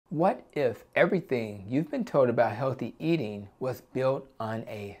What if everything you've been told about healthy eating was built on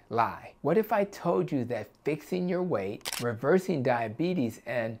a lie? What if I told you that fixing your weight, reversing diabetes,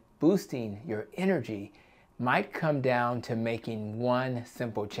 and boosting your energy might come down to making one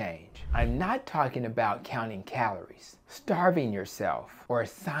simple change? I'm not talking about counting calories, starving yourself, or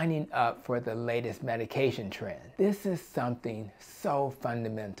signing up for the latest medication trend. This is something so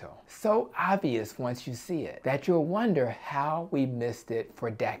fundamental, so obvious once you see it, that you'll wonder how we missed it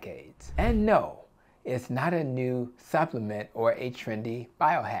for decades. And no, it's not a new supplement or a trendy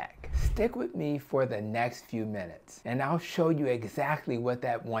biohack. Stick with me for the next few minutes, and I'll show you exactly what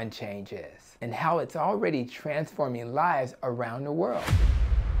that one change is, and how it's already transforming lives around the world.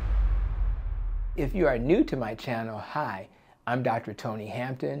 If you are new to my channel, hi, I'm Dr. Tony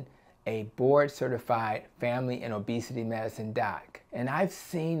Hampton, a board-certified family and obesity medicine doc, and I've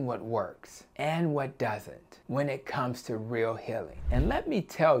seen what works and what doesn't when it comes to real healing. And let me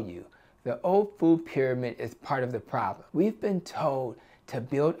tell you, the old food pyramid is part of the problem. We've been told to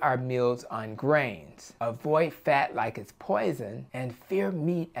build our meals on grains, avoid fat like it's poison, and fear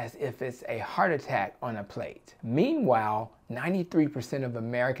meat as if it's a heart attack on a plate. Meanwhile, 93% of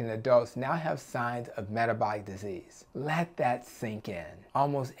American adults now have signs of metabolic disease. Let that sink in.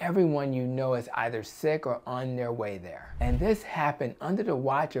 Almost everyone you know is either sick or on their way there. And this happened under the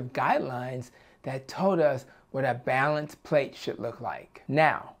watch of guidelines that told us what a balanced plate should look like.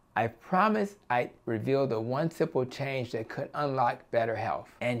 Now, I promised I'd reveal the one simple change that could unlock better health.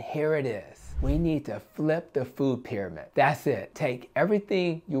 And here it is. We need to flip the food pyramid. That's it. Take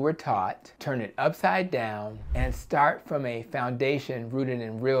everything you were taught, turn it upside down, and start from a foundation rooted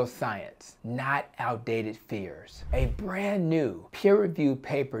in real science, not outdated fears. A brand new peer-reviewed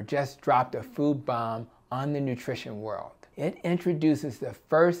paper just dropped a food bomb on the nutrition world. It introduces the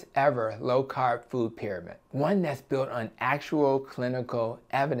first ever low-carb food pyramid, one that's built on actual clinical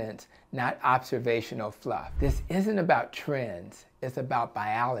evidence, not observational fluff. This isn't about trends, it's about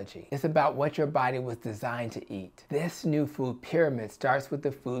biology. It's about what your body was designed to eat. This new food pyramid starts with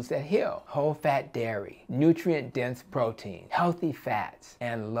the foods that heal: whole-fat dairy, nutrient-dense protein, healthy fats,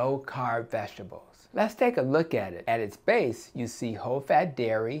 and low-carb vegetables. Let's take a look at it. At its base, you see whole-fat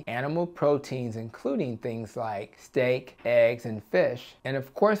dairy, animal proteins including things like steak, eggs, and fish. And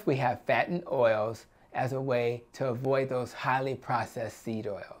of course, we have fat and oils as a way to avoid those highly processed seed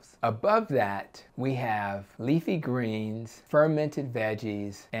oils. Above that, we have leafy greens, fermented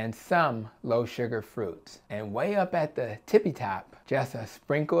veggies, and some low-sugar fruits. And way up at the tippy top, just a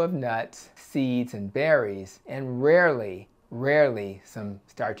sprinkle of nuts, seeds, and berries, and rarely some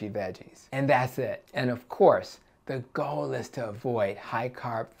starchy veggies. And that's it. And of course, the goal is to avoid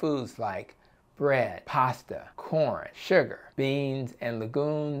high-carb foods like bread, pasta, corn, sugar, beans and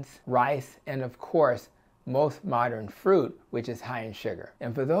legumes, rice, and of course, most modern fruit, which is high in sugar.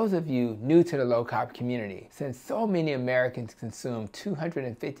 And for those of you new to the low-carb community, since so many Americans consume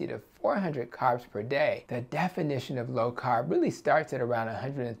 250 to 400 carbs per day, the definition of low-carb really starts at around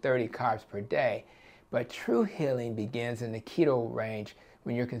 130 carbs per day. But true healing begins in the keto range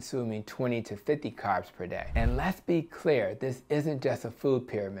when you're consuming 20 to 50 carbs per day. And let's be clear, this isn't just a food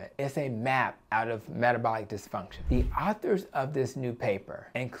pyramid, it's a map out of metabolic dysfunction. The authors of this new paper,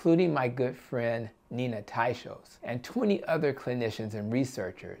 including my good friend Nina Teichels and 20 other clinicians and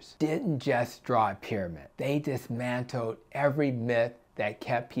researchers, didn't just draw a pyramid. They dismantled every myth that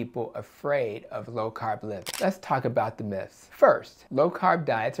kept people afraid of low-carb living. Let's talk about the myths. First, low-carb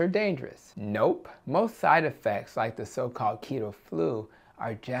diets are dangerous. Nope. Most side effects, like the so-called keto flu,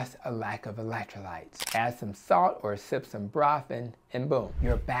 are just a lack of electrolytes. Add some salt or sip some broth and boom,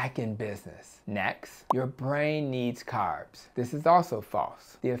 you're back in business. Next, your brain needs carbs. This is also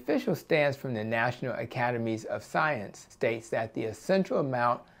false. The official stance from the National Academies of Science states that the essential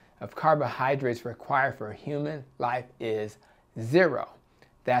amount of carbohydrates required for human life is 0.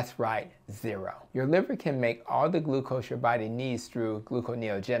 That's right, 0. Your liver can make all the glucose your body needs through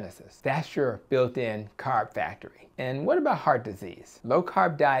gluconeogenesis. That's your built-in carb factory. And what about heart disease?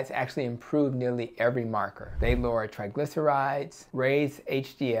 Low-carb diets actually improve nearly every marker. They lower triglycerides, raise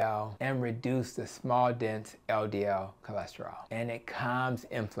HDL, and reduce the small, dense LDL cholesterol. And it calms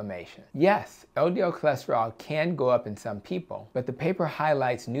inflammation. Yes, LDL cholesterol can go up in some people, but the paper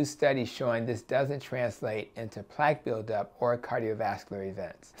highlights new studies showing this doesn't translate into plaque buildup or cardiovascular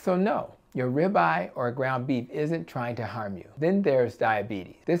events. So no, your ribeye or ground beef isn't trying to harm you. Then there's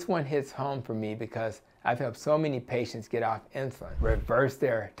diabetes. This one hits home for me because I've helped so many patients get off insulin, reverse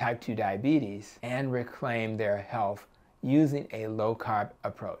their type 2 diabetes, and reclaim their health using a low-carb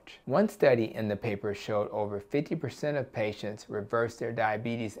approach. One study in the paper showed over 50% of patients reversed their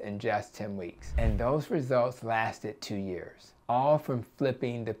diabetes in just 10 weeks, and those results lasted 2 years. all from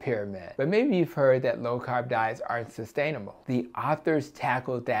flipping the pyramid. But maybe you've heard that low-carb diets aren't sustainable. The authors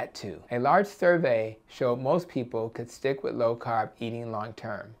tackled that too. A large survey showed most people could stick with low-carb eating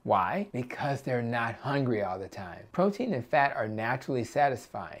long-term. Why? Because they're not hungry all the time. Protein and fat are naturally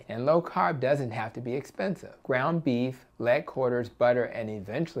satisfying, and low-carb doesn't have to be expensive. Ground beef, leg quarters, butter, and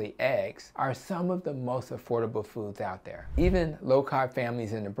eventually eggs are some of the most affordable foods out there. Even low-carb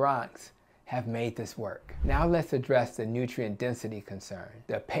families in the Bronx have made this work. Now let's address the nutrient density concern.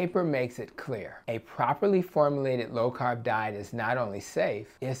 The paper makes it clear. A properly formulated low-carb diet is not only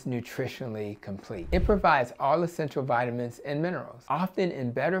safe, it's nutritionally complete. It provides all essential vitamins and minerals, often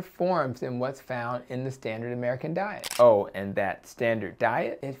in better forms than what's found in the standard American diet. Oh, and that standard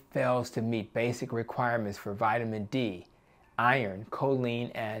diet, it fails to meet basic requirements for vitamin D, iron,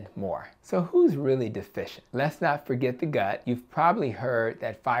 choline, and more. So who's really deficient? Let's not forget the gut. You've probably heard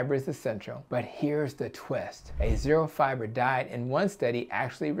that fiber is essential, but here's the twist. A zero-fiber diet in one study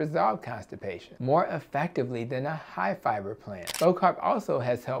actually resolved constipation more effectively than a high-fiber plan. Low-carb also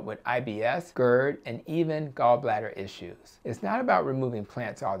has helped with IBS, GERD, and even gallbladder issues. It's not about removing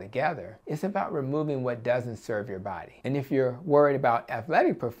plants altogether. It's about removing what doesn't serve your body. And if you're worried about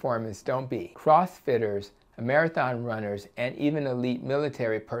athletic performance, don't be. CrossFitters, marathon runners, and even elite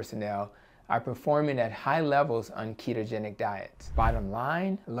military personnel are performing at high levels on ketogenic diets. Bottom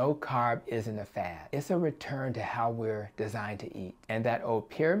line, low carb isn't a fad. It's a return to how we're designed to eat. And that old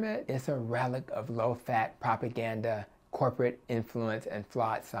pyramid is a relic of low-fat propaganda, corporate influence, and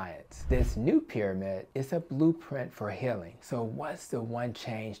flawed science. This new pyramid is a blueprint for healing. So what's the one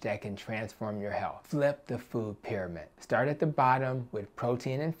change that can transform your health? Flip the food pyramid. Start at the bottom with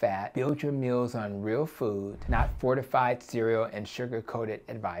protein and fat. Build your meals on real food, not fortified cereal and sugar-coated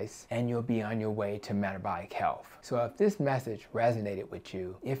advice, and you'll be on your way to metabolic health. So if this message resonated with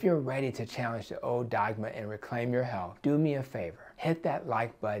you, if you're ready to challenge the old dogma and reclaim your health, do me a favor. Hit that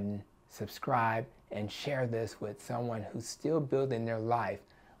like button, subscribe, and share this with someone who's still building their life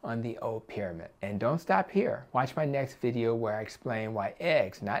on the old pyramid. And don't stop here. Watch my next video where I explain why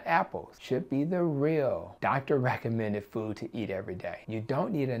eggs, not apples, should be the real doctor-recommended food to eat every day. You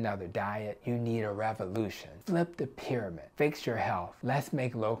don't need another diet. You need a revolution. Flip the pyramid. Fix your health. Let's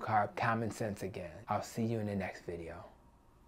make low-carb common sense again. I'll see you in the next video.